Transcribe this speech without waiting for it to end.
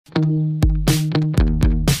You're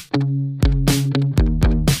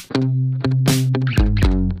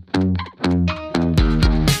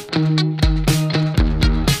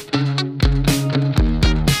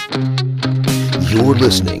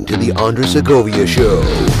listening to The Andres Segovia Show.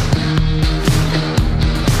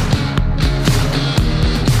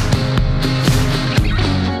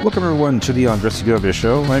 Welcome everyone to The Andres Segovia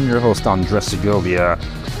Show. I'm your host, Andres Segovia.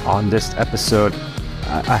 On this episode,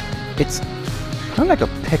 it's kind of like a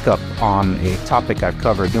pickup on a topic I've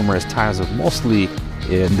covered numerous times, but mostly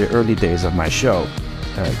in the early days of my show.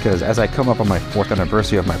 Because as I come up on my 4th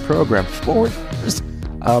anniversary of my program, 4 years,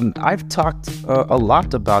 I've talked a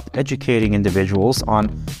lot about educating individuals on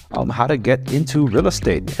how to get into real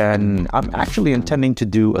estate. And I'm actually intending to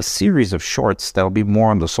do a series of shorts that'll be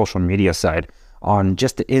more on the social media side on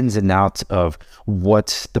just the ins and outs of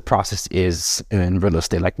what the process is in real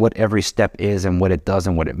estate, like what every step is and what it does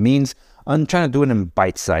and what it means. I'm trying to do it in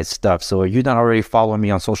bite-sized stuff. So if you're not already following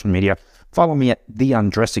me on social media, follow me at The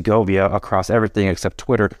Andres Segovia across everything except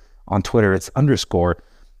Twitter. On Twitter, it's _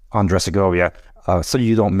 Andres Segovia. So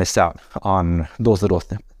you don't miss out on those little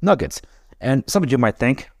nuggets. And some of you might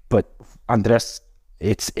think, but Andres,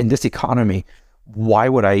 it's in this economy, why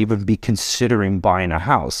would I even be considering buying a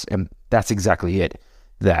house? And that's exactly it.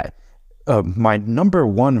 That my number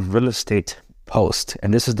one real estate post,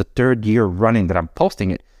 and this is the 3rd year running that I'm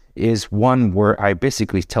posting it, is one where I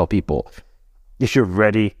basically tell people, if you're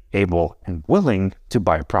ready, able, and willing to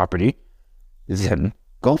buy a property, then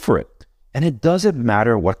go for it. And it doesn't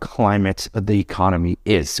matter what climate the economy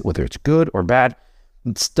is, whether it's good or bad.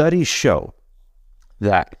 Studies show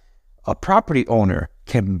that a property owner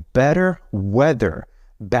can better weather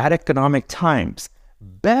bad economic times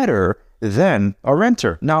better than a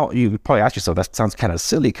renter. Now, you probably ask yourself, that sounds kind of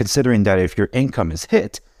silly considering that if your income is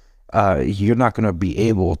hit, you're not going to be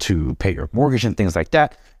able to pay your mortgage and things like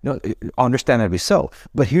that. Understandably so.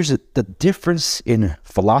 But here's the difference in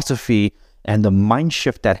philosophy and the mind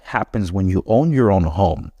shift that happens when you own your own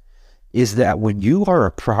home is that when you are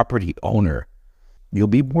a property owner, you'll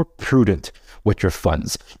be more prudent with your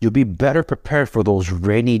funds. You'll be better prepared for those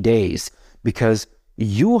rainy days because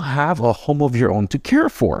you have a home of your own to care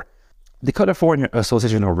for. The California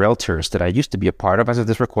Association of Realtors that I used to be a part of, as of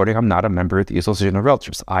this recording, I'm not a member of the Association of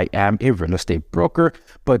Realtors. I am a real estate broker,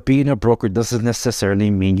 but being a broker doesn't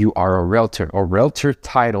necessarily mean you are a realtor. A realtor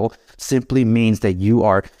title simply means that you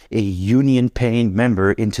are a union-paying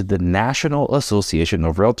member into the National Association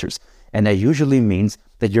of Realtors. And that usually means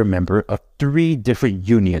that you're a member of 3 different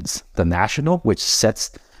unions. The national, which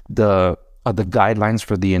sets the guidelines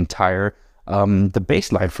for the entire, the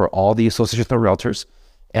baseline for all the Association of Realtors,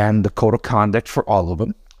 and the code of conduct for all of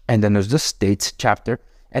them. And then there's the state chapter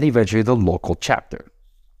and eventually the local chapter.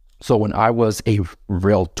 So when I was a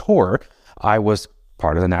realtor, I was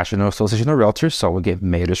part of the National Association of Realtors, so I would get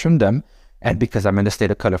mailers from them. And because I'm in the state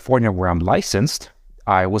of California where I'm licensed,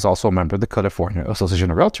 I was also a member of the California Association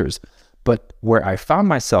of Realtors. But where I found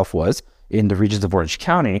myself was in the regions of Orange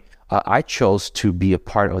County, I chose to be a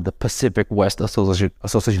part of the Pacific West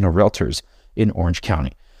Association of Realtors in Orange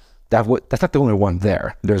County. That's not the only one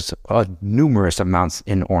there. There's numerous amounts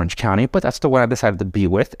in Orange County, but that's the one I decided to be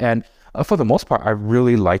with. And for the most part, I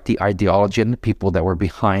really liked the ideology and the people that were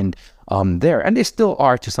behind there. And they still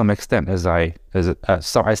are to some extent, as I've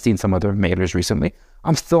seen some other mailers recently.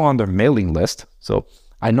 I'm still on their mailing list, so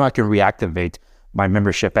I know I can reactivate my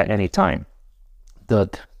membership at any time. The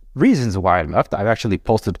reasons why I left, I've actually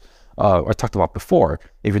posted or talked about before.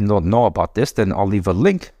 If you don't know about this, then I'll leave a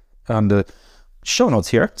link on the show notes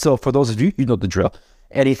here. So for those of you, you know the drill.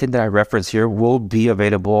 Anything that I reference here will be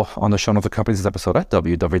available on the show notes accompanying this episode at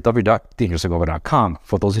www.theandressegovia.com.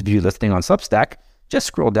 For those of you listening on Substack, just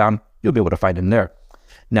scroll down. You'll be able to find it in there.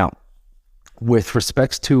 Now, with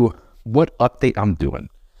respects to what update I'm doing,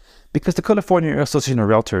 because the California Association of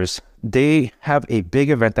Realtors, they have a big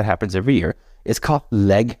event that happens every year. It's called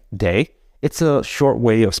Leg Day. It's a short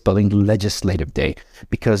way of spelling Legislative Day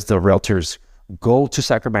because the realtors go to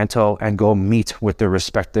Sacramento and go meet with their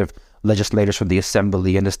respective legislators from the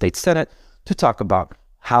Assembly and the State Senate to talk about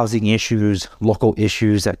housing issues, local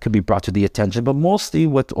issues that could be brought to the attention. But mostly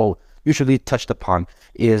what usually touched upon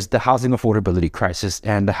is the housing affordability crisis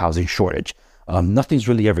and the housing shortage. Nothing's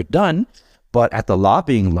really ever done, but at the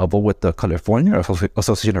lobbying level with the California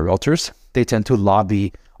Association of Realtors, they tend to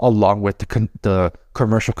lobby along with the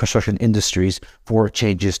commercial construction industries for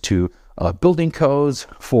changes to building codes,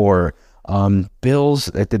 for bills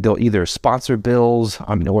that they'll either sponsor bills,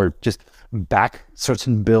 or just back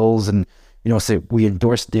certain bills and, say we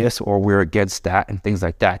endorse this or we're against that and things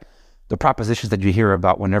like that. The propositions that you hear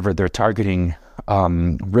about whenever they're targeting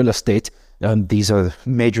real estate, These are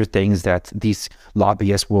major things that these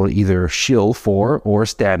lobbyists will either shill for or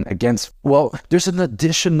stand against. Well, there's an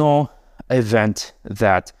additional event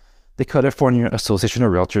that the California Association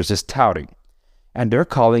of Realtors is touting, and they're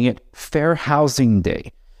calling it Fair Housing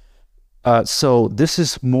Day. So this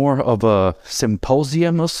is more of a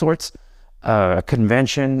symposium of sorts, a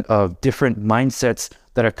convention of different mindsets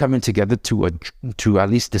that are coming together to at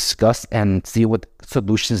least discuss and see what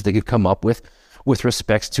solutions they could come up with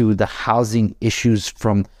respects to the housing issues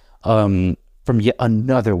from yet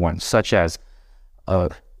another one, such as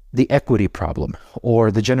the equity problem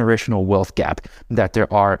or the generational wealth gap that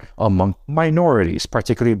there are among minorities,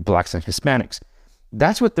 particularly Blacks and Hispanics.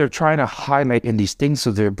 That's what they're trying to highlight in these things.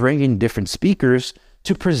 So they're bringing different speakers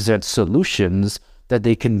to present solutions that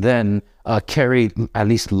they can then carry, at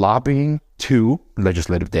least lobbying to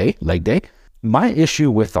legislative day, leg day. My issue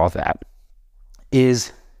with all that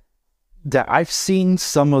is that I've seen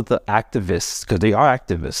some of the activists, because they are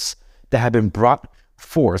activists, that have been brought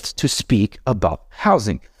forth to speak about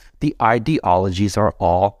housing. The ideologies are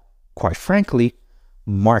all, quite frankly,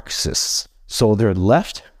 Marxists. So they're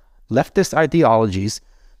leftist ideologies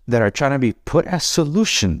that are trying to be put as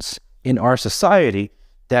solutions in our society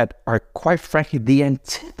that are, quite frankly, the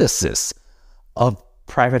antithesis of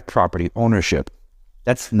private property ownership.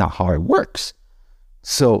 That's not how it works.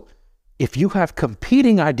 So if you have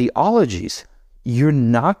competing ideologies, you're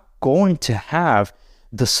not going to have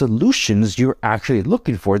the solutions you're actually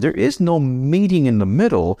looking for. There is no meeting in the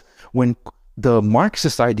middle when the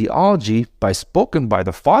Marxist ideology, spoken by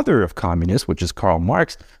the father of communists, which is Karl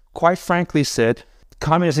Marx, quite frankly said,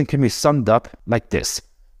 communism can be summed up like this: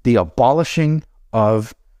 the abolishing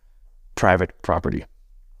of private property.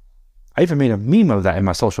 I even made a meme of that in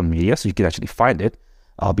my social media, so you can actually find it.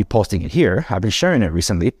 I'll be posting it here. I've been sharing it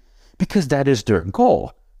recently because that is their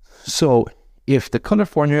goal. So if the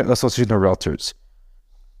California Association of Realtors,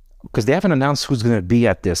 because they haven't announced who's going to be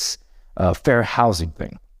at this fair housing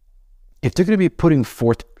thing, if they're going to be putting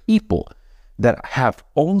forth people that have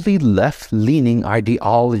only left-leaning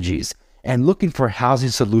ideologies and looking for housing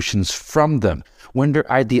solutions from them, when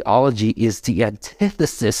their ideology is the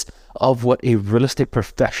antithesis of what a real estate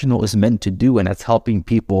professional is meant to do, and that's helping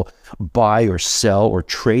people buy or sell or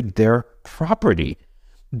trade their property,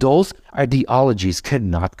 those ideologies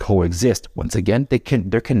cannot coexist. Once again,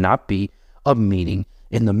 there cannot be a meeting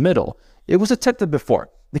in the middle. It was attempted before.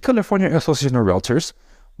 The California Association of Realtors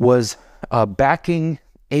was backing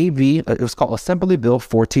AB, it was called Assembly Bill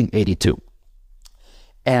 1482.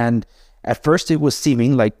 And at first it was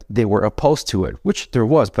seeming like they were opposed to it, which there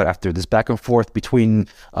was, but after this back and forth between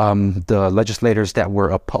the legislators that were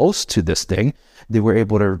opposed to this thing, they were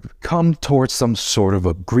able to come towards some sort of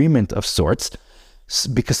agreement of sorts,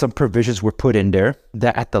 because some provisions were put in there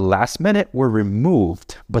that at the last minute were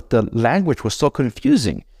removed. But the language was so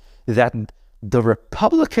confusing that the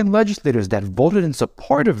Republican legislators that voted in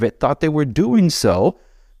support of it thought they were doing so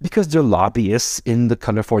because their lobbyists in the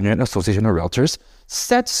California Association of Realtors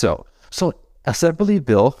said so. So Assembly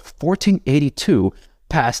Bill 1482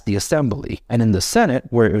 passed the Assembly, and in the Senate,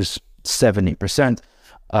 where it was 70%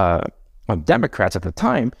 of Democrats at the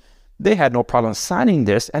time, they had no problem signing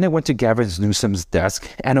this, and it went to Gavin Newsom's desk,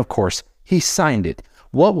 and of course, he signed it.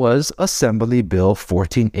 What was Assembly Bill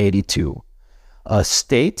 1482? A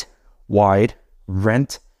state-wide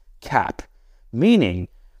rent cap, meaning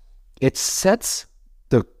it sets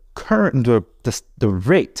the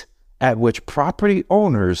rate at which property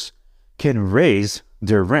owners can raise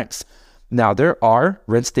their rents. Now, there are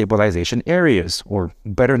rent stabilization areas, or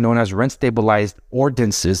better known as rent stabilized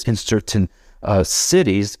ordinances in certain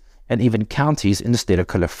cities and even counties in the state of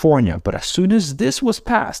California. But as soon as this was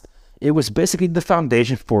passed, it was basically the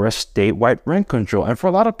foundation for a statewide rent control. And for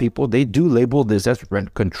a lot of people, they do label this as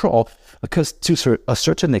rent control because to a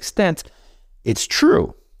certain extent, it's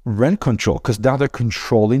true. Rent control, because now they're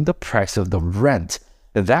controlling the price of the rent.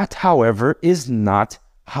 That, however, is not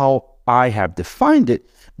how I have defined it,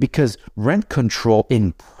 because rent control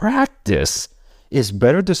in practice is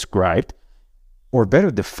better described or better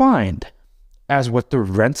defined as what the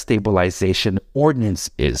rent stabilization ordinance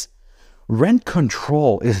is. Rent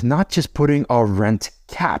control is not just putting a rent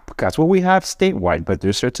cap. That's what we have statewide, but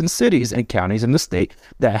there's certain cities and counties in the state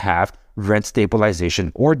that have rent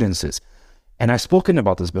stabilization ordinances. And I've spoken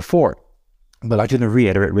about this before, but I'm going to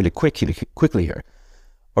reiterate really quickly here.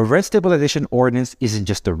 A rent stabilization ordinance isn't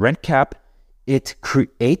just a rent cap. It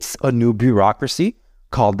creates a new bureaucracy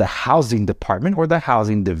called the housing department or the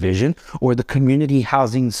housing division or the community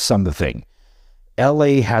housing something.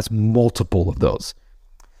 LA has multiple of those.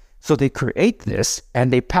 So they create this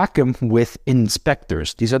and they pack them with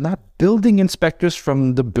inspectors. These are not building inspectors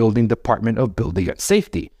from the building department of building and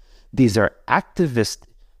safety. These are activists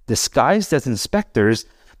disguised as inspectors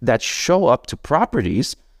that show up to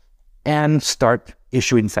properties and start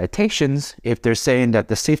issuing citations if they're saying that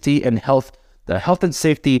the health and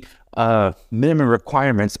safety minimum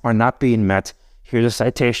requirements are not being met. Here's a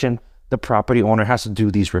citation. The property owner has to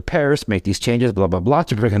do these repairs, make these changes, blah, blah, blah,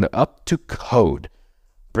 to bring it up to code.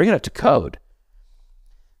 Bring it up to code.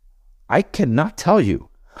 I cannot tell you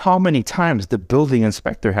how many times the building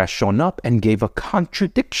inspector has shown up and gave a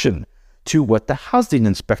contradiction to what the housing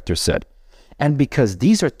inspector said. And because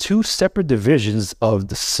these are two separate divisions of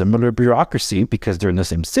the similar bureaucracy, because they're in the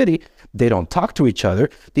same city, they don't talk to each other.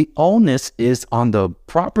 The onus is on the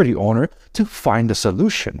property owner to find a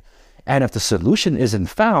solution. And if the solution isn't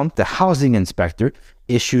found, the housing inspector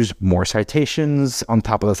issues more citations on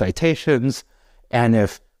top of the citations. And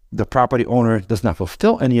if the property owner does not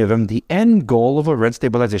fulfill any of them, the end goal of a rent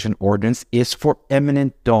stabilization ordinance is for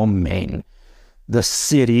eminent domain. The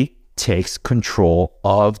city takes control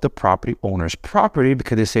of the property owner's property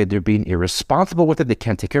because they say they're being irresponsible with it. They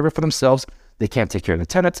can't take care of it for themselves. They can't take care of the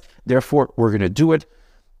tenants. Therefore, we're going to do it.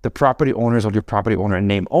 The property owner is under property owner in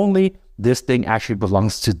name only. This thing actually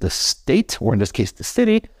belongs to the state, or in this case, the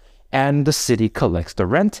city, and the city collects the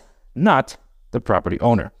rent, not the property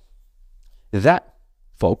owner. That,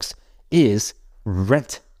 folks, is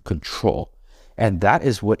rent control. And that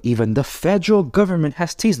is what even the federal government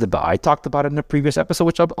has teased about. I talked about it in a previous episode,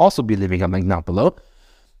 which I'll also be leaving a link down below.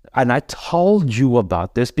 And I told you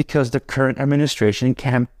about this because the current administration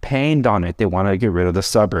campaigned on it. They want to get rid of the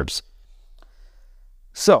suburbs.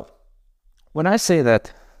 So, when I say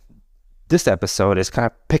that this episode is kind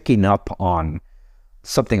of picking up on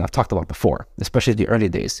something I've talked about before, especially in the early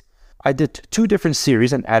days, I did 2 different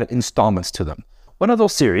series and added installments to them. One of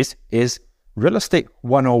those series is Real Estate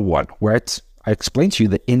 101, where I explain to you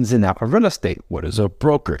the ins and outs of real estate. What is a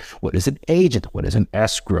broker? What is an agent? What is an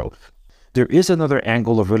escrow? There is another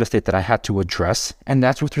angle of real estate that I had to address, and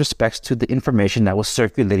that's with respects to the information that was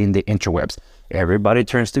circulating the interwebs. Everybody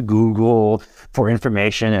turns to Google for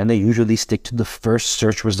information, and they usually stick to the first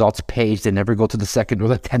search results page. They never go to the second or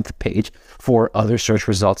the 10th page for other search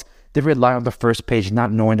results. They rely on the first page,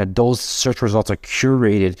 not knowing that those search results are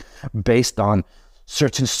curated based on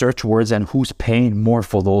certain search words and who's paying more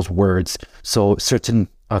for those words. So certain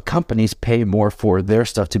companies pay more for their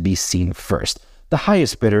stuff to be seen first. The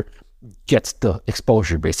highest bidder gets the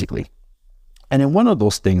exposure, basically. And then one of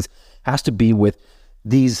those things has to be with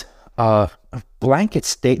these blanket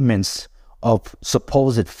statements of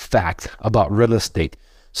supposed fact about real estate.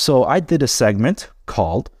 So I did a segment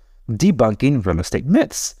called Debunking Real Estate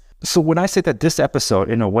Myths. So when I say that this episode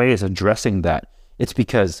in a way is addressing that, it's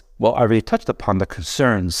because, well, I already touched upon the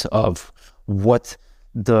concerns of what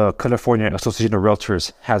the California Association of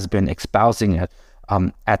Realtors has been espousing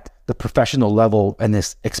at the professional level and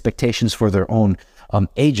its expectations for their own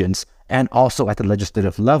agents, and also at the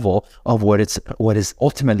legislative level of what is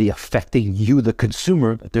ultimately affecting you, the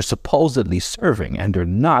consumer, that they're supposedly serving, and they're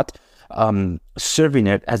not serving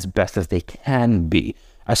it as best as they can be.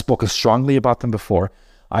 I've spoken strongly about them before.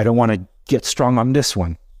 I don't want to get strong on this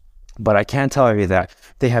one, but I can tell you that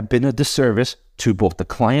they have been a disservice to both the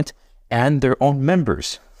client and their own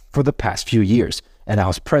members for the past few years. And I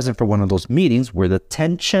was present for one of those meetings where the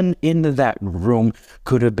tension in that room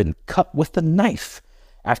could have been cut with a knife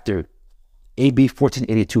after AB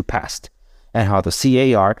 1482 passed, and how the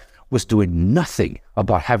CAR was doing nothing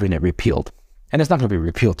about having it repealed. And it's not going to be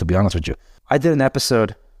repealed, to be honest with you. I did an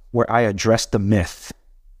episode where I addressed the myth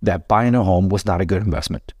that buying a home was not a good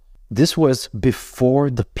investment. This was before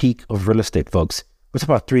the peak of real estate, folks. It was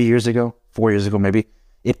about 3 years ago, 4 years ago maybe.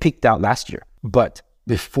 It peaked out last year. But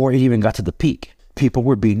before it even got to the peak, people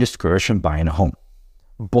were being discouraged from buying a home,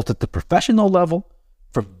 both at the professional level,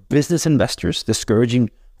 for business investors, discouraging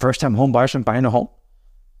first-time home buyers from buying a home.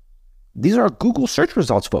 These are Google search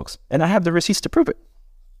results, folks, and I have the receipts to prove it.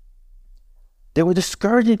 They were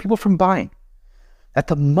discouraging people from buying, that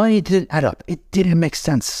the money didn't add up. It didn't make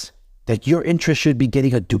sense, that your interest should be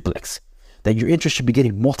getting a duplex, that your interest should be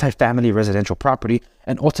getting multifamily residential property,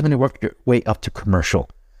 and ultimately work your way up to commercial.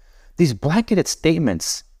 These blanketed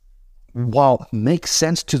statements, while make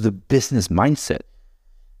sense to the business mindset,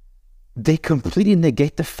 they completely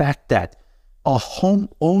negate the fact that a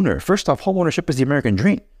homeowner, first off, homeownership is the American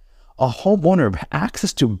dream. A homeowner,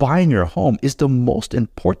 access to buying your home is the most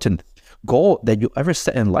important goal that you ever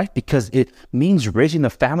set in life, because it means raising a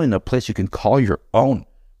family in a place you can call your own.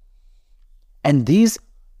 And these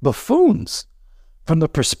buffoons, from the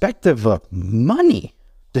perspective of money,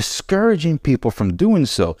 discouraging people from doing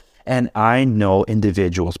so, And I know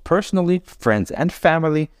individuals personally, friends and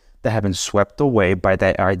family, that have been swept away by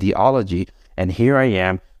that ideology. And here I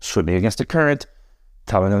am swimming against the current,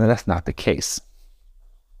 telling them that that's not the case.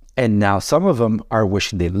 And now some of them are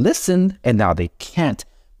wishing they listened, and now they can't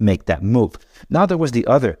make that move. Now there was the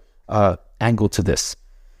other angle to this.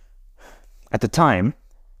 At the time,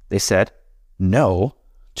 they said no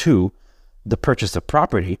to the purchase of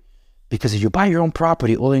property, because if you buy your own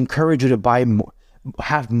property, it will encourage you to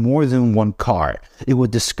have more than one car. It will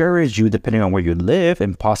discourage you depending on where you live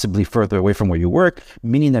and possibly further away from where you work,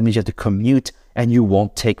 meaning that means you have to commute and you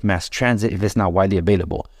won't take mass transit if it's not widely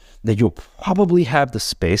available. That you'll probably have the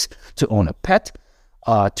space to own a pet,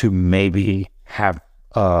 to maybe have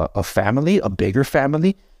a family, a bigger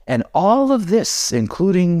family. And all of this,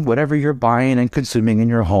 including whatever you're buying and consuming in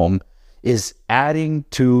your home, is adding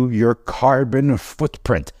to your carbon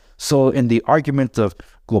footprint. So in the argument of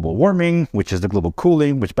global warming, which is the global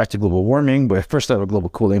cooling, which back to global warming, but first started with global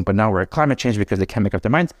cooling, but now we're at climate change because they can't make up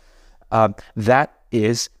their minds. That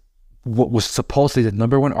is what was supposedly the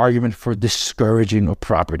number one argument for discouraging of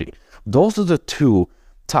property. Those are the two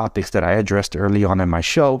topics that I addressed early on in my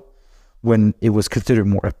show when it was considered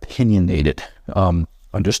more opinionated.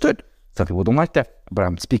 Understood. Some people don't like that, but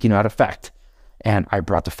I'm speaking out of fact. And I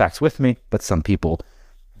brought the facts with me, but some people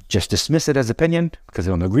just dismiss it as opinion because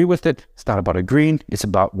they don't agree with it. It's not about agreeing. It's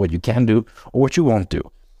about what you can do or what you won't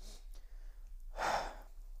do.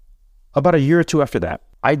 About a year or two after that,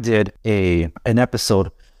 I did an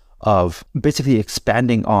episode of basically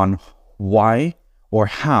expanding on why or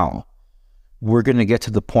how we're going to get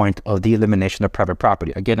to the point of the elimination of private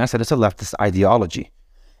property. Again, I said it's a leftist ideology.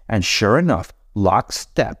 And sure enough,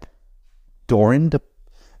 lockstep,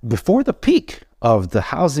 before the peak of the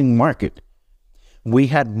housing market, we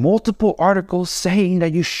had multiple articles saying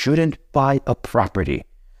that you shouldn't buy a property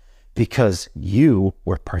because you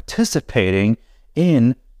were participating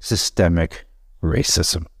in systemic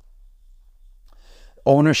racism.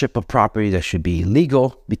 Ownership of property that should be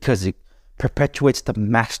illegal because it perpetuates the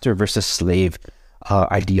master versus slave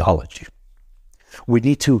ideology. We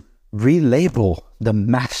need to relabel the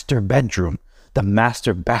master bedroom, the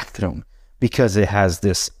master bathroom, because it has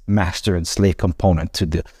this master and slave component to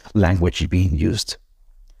the language being used.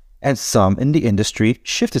 And some in the industry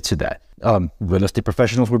shifted to that. Real estate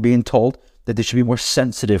professionals were being told that they should be more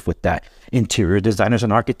sensitive with that. Interior designers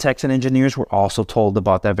and architects and engineers were also told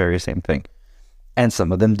about that very same thing. And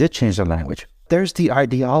some of them did change their language. There's the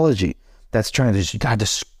ideology that's trying to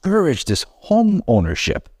discourage this home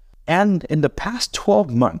ownership. And in the past 12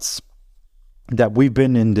 months that we've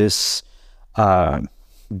been in this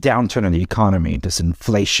downturn in the economy, this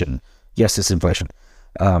inflation. Yes, it's inflation.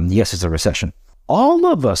 Yes, it's a recession. All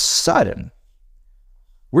of a sudden,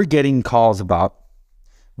 we're getting calls about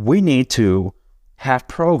we need to have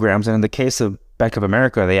programs, and in the case of Bank of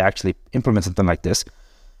America, they actually implement something like this,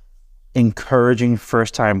 encouraging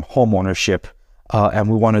first-time home ownership, and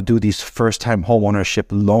we want to do these first-time home ownership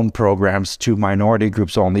loan programs to minority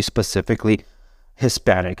groups only, specifically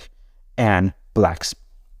Hispanic and Blacks.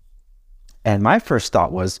 And my first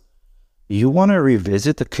thought was, you want to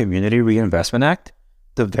revisit the Community Reinvestment Act?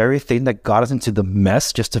 The very thing that got us into the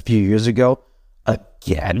mess just a few years ago?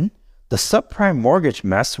 Again? The subprime mortgage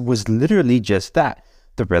mess was literally just that.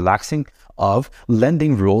 The relaxing of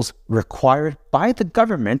lending rules required by the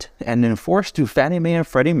government and enforced through Fannie Mae and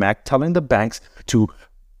Freddie Mac, telling the banks to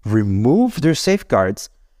remove their safeguards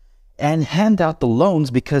and hand out the loans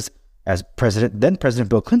because, as then President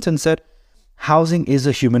Bill Clinton said, housing is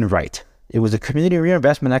a human right. It was a Community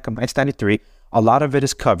Reinvestment Act of 1993. A lot of it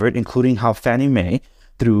is covered, including how Fannie Mae,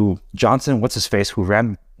 through Johnson, who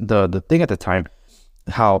ran the thing at the time,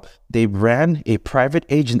 how they ran a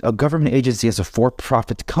government agency as a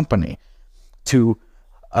for-profit company to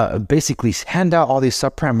basically hand out all these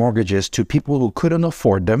subprime mortgages to people who couldn't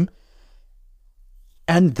afford them.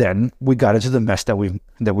 And then we got into the mess that we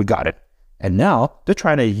got it. And now they're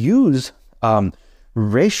trying to use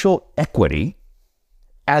racial equity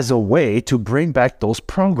as a way to bring back those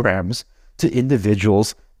programs to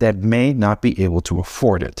individuals that may not be able to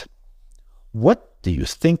afford it. What do you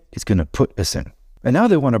think is going to put us in? And now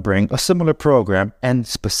they want to bring a similar program, and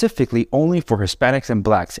specifically only for Hispanics and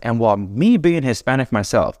Blacks. And while me being Hispanic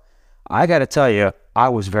myself, I got to tell you, I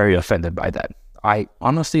was very offended by that. I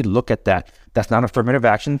honestly look at that. That's not affirmative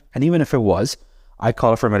action. And even if it was, I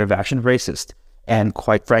call affirmative action racist. And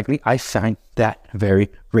quite frankly, I find that very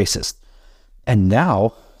racist. And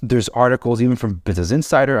now there's articles even from Business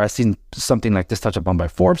Insider. I've seen something like this touched upon by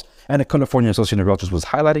Forbes, and the California Association of Realtors was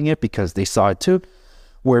highlighting it because they saw it too,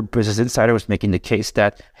 where Business Insider was making the case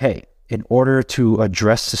that, hey, in order to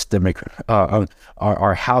address systemic,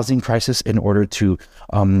 our housing crisis, in order to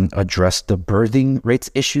address the birthing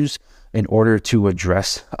rates issues, in order to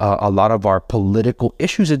address a lot of our political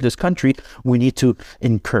issues in this country, we need to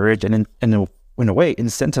encourage and in a way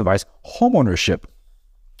incentivize homeownership.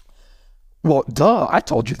 Well, duh, I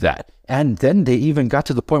told you that. And then they even got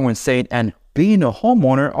to the point when saying, and being a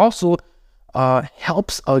homeowner also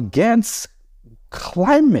helps against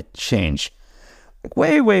climate change.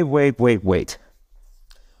 Wait.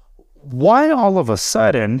 Why all of a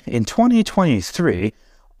sudden in 2023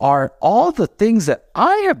 are all the things that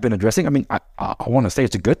I have been addressing? I mean, I want to say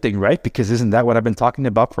it's a good thing, right? Because isn't that what I've been talking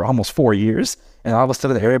about for almost 4 years? And all of a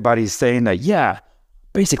sudden everybody's saying that, yeah,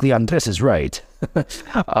 basically Andres is right.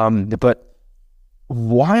 But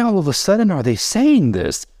why all of a sudden are they saying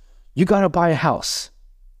this? You got to buy a house.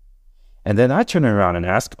 And then I turn around and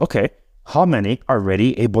ask, okay, how many are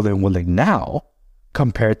ready, able, and willing now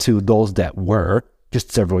compared to those that were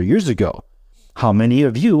just several years ago? How many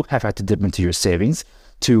of you have had to dip into your savings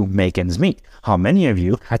to make ends meet? How many of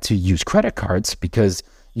you had to use credit cards because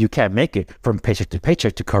you can't make it from paycheck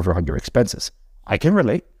to cover all your expenses? I can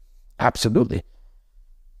relate. Absolutely.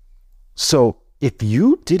 So if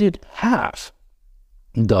you didn't have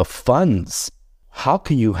the funds, how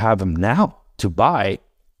can you have them now to buy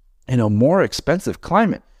in a more expensive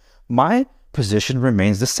climate? My position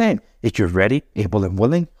remains the same. If you're ready, able, and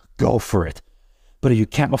willing, go for it. But if you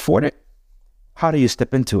can't afford it, how do you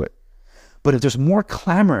step into it? But if there's more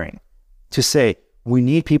clamoring to say, we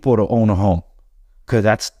need people to own a home, because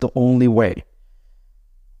that's the only way.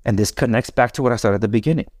 And this connects back to what I said at the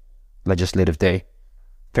beginning. Legislative day,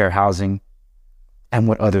 fair housing, and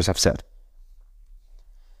what others have said.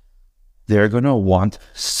 They're going to want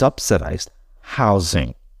subsidized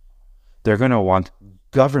housing. They're going to want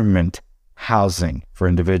government housing for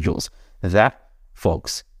individuals. That,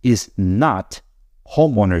 folks, is not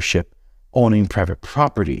homeownership, owning private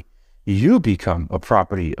property. You become a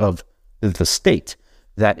property of the state.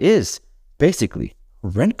 That is basically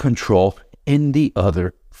rent control in the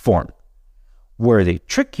other form, where they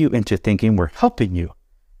trick you into thinking we're helping you.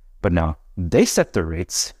 But now they set the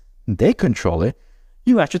rates, they control it,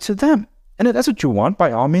 you answer to them. And if that's what you want,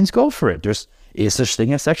 by all means, go for it. There's such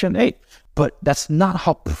thing as Section 8. But that's not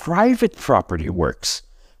how private property works.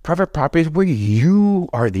 Private property is where you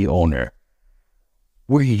are the owner,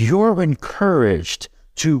 where you're encouraged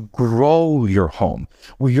to grow your home,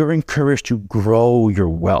 where you're encouraged to grow your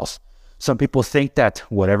wealth. Some people think that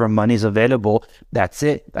whatever money is available, that's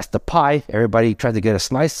it. That's the pie. Everybody tries to get a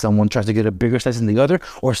slice. Someone tries to get a bigger slice than the other,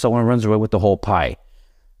 or someone runs away with the whole pie.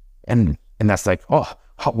 And that's like, oh,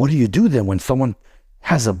 what do you do then when someone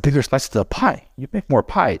has a bigger slice of the pie? You make more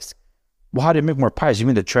pies. Well, how do you make more pies? You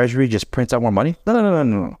mean the Treasury just prints out more money? No.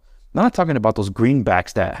 I'm not talking about those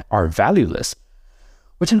greenbacks that are valueless.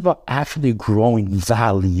 We're talking about actually growing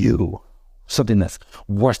value, something that's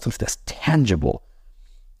worth, something that's tangible.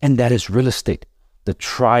 And that is real estate, the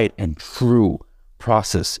tried and true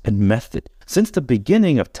process and method. Since the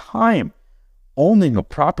beginning of time, owning a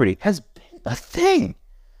property has been a thing.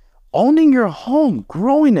 Owning your home,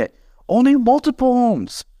 growing it, owning multiple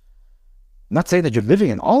homes. Not saying that you're living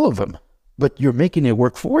in all of them, but you're making it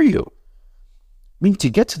work for you. I mean, to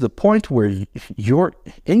get to the point where your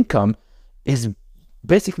income is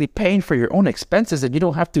basically paying for your own expenses and you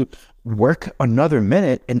don't have to work another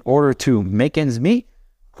minute in order to make ends meet,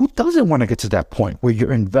 who doesn't want to get to that point where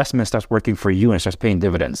your investment starts working for you and starts paying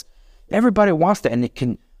dividends? Everybody wants that, and it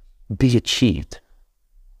can be achieved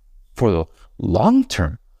for the long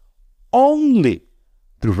term only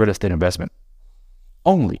through real estate investment.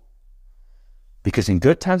 Only. Because in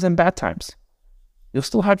good times and bad times, you'll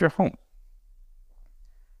still have your home.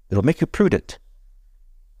 It'll make you prudent.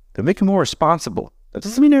 It'll make you more responsible. That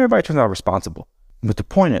doesn't mean everybody turns out responsible. But the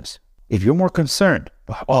point is, if you're more concerned,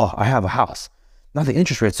 oh, I have a house. Now the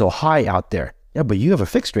interest rate's so high out there. Yeah, but you have a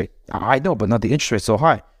fixed rate. I know, but not the interest rate's so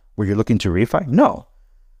high. Were you looking to refi? No.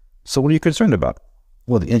 So what are you concerned about?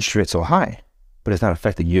 Well, the interest rate's so high, but it's not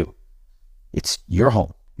affecting you. It's your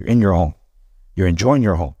home. You're in your home. You're enjoying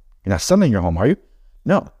your home. You're not selling your home, are you?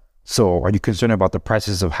 No. So are you concerned about the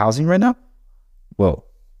prices of housing right now? Well,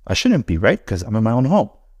 I shouldn't be, right? Because I'm in my own home.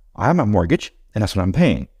 I have my mortgage, and that's what I'm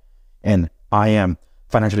paying. And I am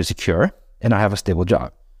financially secure, and I have a stable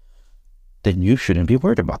job. Then you shouldn't be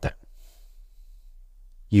worried about that.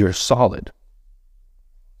 You're solid.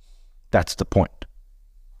 That's the point.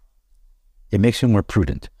 It makes you more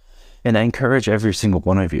prudent. And I encourage every single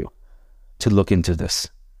one of you to look into this.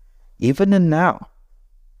 Even in now,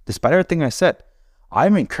 despite everything I said,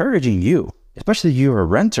 I'm encouraging you, especially if you're a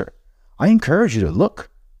renter, I encourage you to look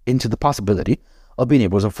into the possibility of being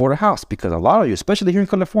able to afford a house, because a lot of you, especially here in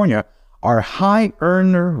California, are high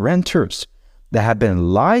earner renters that have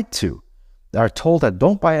been lied to, that are told that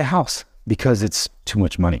don't buy a house because it's too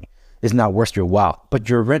much money. It's not worth your while, but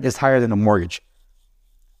your rent is higher than a mortgage.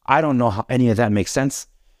 I don't know how any of that makes sense,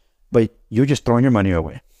 but you're just throwing your money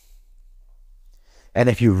away. And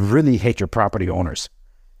if you really hate your property owners,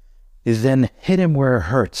 then hit them where it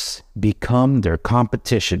hurts. Become their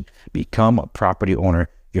competition. Become a property owner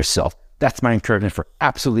yourself. That's my encouragement for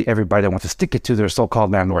absolutely everybody that wants to stick it to their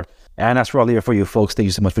so-called landlord. And that's where I'll leave it for you folks. Thank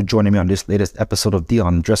you so much for joining me on this latest episode of the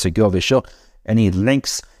Andres Segovia Show. Any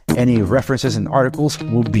links, any references and articles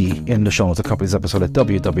will be in the show notes. Accompany this episode at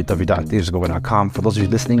www.andressegovia.com. For those of you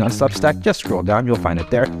listening on Substack, just scroll down. You'll find it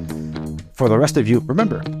there. For the rest of you,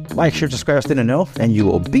 remember, like, share, subscribe, stay in the know, and you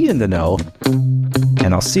will be in the know.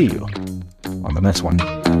 And I'll see you on the next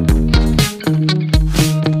one.